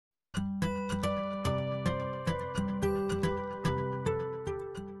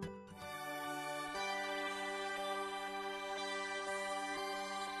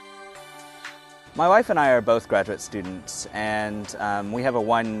My wife and I are both graduate students, and we have a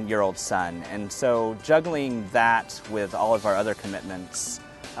 1-year-old son, and so juggling that with all of our other commitments,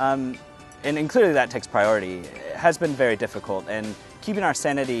 and clearly that takes priority, has been very difficult, and keeping our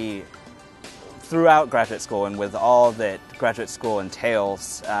sanity throughout graduate school and with all that graduate school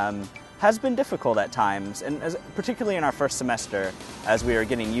entails has been difficult at times, and particularly in our first semester as we are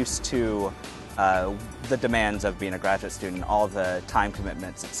getting used to the demands of being a graduate student, all the time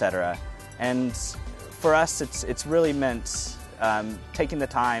commitments, etc. And for us, it's really meant taking the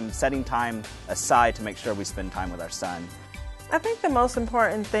time, setting time aside to make sure we spend time with our son. I think the most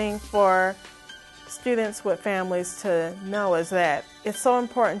important thing for students with families to know is that it's so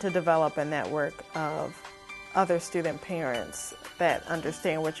important to develop a network of other student parents that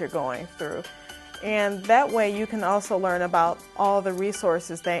understand what you're going through. And that way you can also learn about all the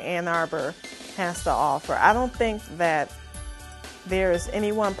resources that Ann Arbor has to offer. I don't think that there's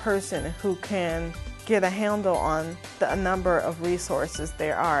any one person who can get a handle on the number of resources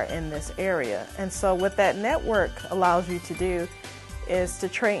there are in this area. And so what that network allows you to do is to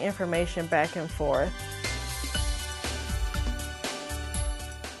trade information back and forth.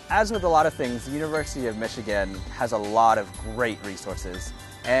 As with a lot of things, the University of Michigan has a lot of great resources.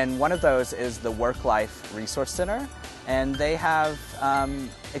 And one of those is the Work-Life Resource Center. And they have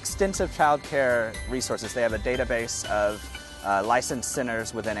extensive child care resources. They have a database of licensed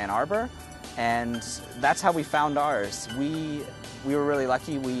centers within Ann Arbor, and that's how we found ours. We were really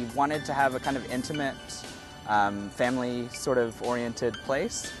lucky. We wanted to have a kind of intimate, family sort of oriented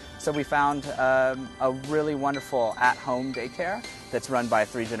place, so we found a really wonderful at-home daycare that's run by a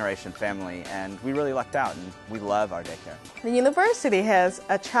 3-generation family, and we really lucked out, and we love our daycare. The university has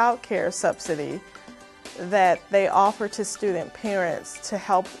a child care subsidy that they offer to student parents to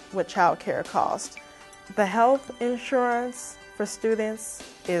help with child care costs. The health insurance for students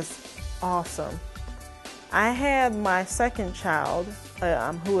is awesome. I had my second child,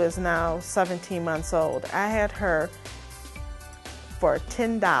 who is now 17 months old. I had her for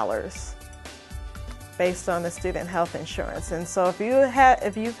 $10 based on the student health insurance. And so if you've had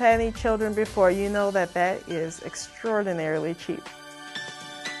any children before, you know that that is extraordinarily cheap.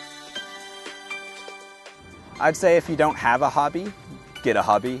 I'd say if you don't have a hobby, get a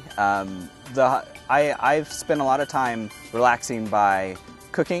hobby. I've spent a lot of time relaxing by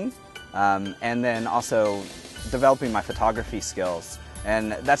cooking and then also developing my photography skills.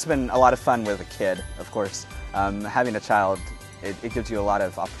 And that's been a lot of fun with a kid, of course. Having a child, it gives you a lot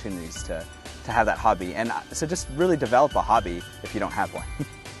of opportunities to have that hobby. And so just really develop a hobby if you don't have one.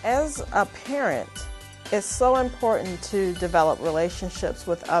 As a parent, it's so important to develop relationships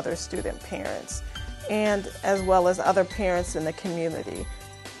with other student parents, and as well as other parents in the community,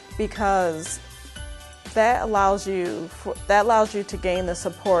 because that allows you to gain the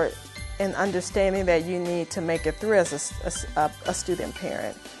support and understanding that you need to make it through as a student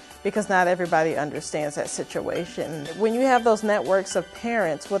parent, because not everybody understands that situation. When you have those networks of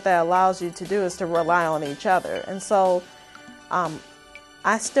parents, what that allows you to do is to rely on each other. And so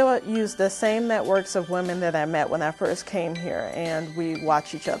I still use the same networks of women that I met when I first came here, and we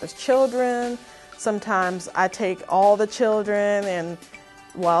watch each other's children. Sometimes I take all the children and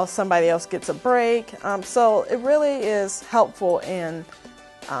while somebody else gets a break. So it really is helpful in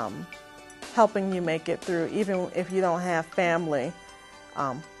helping you make it through, even if you don't have family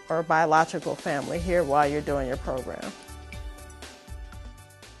or biological family here while you're doing your program.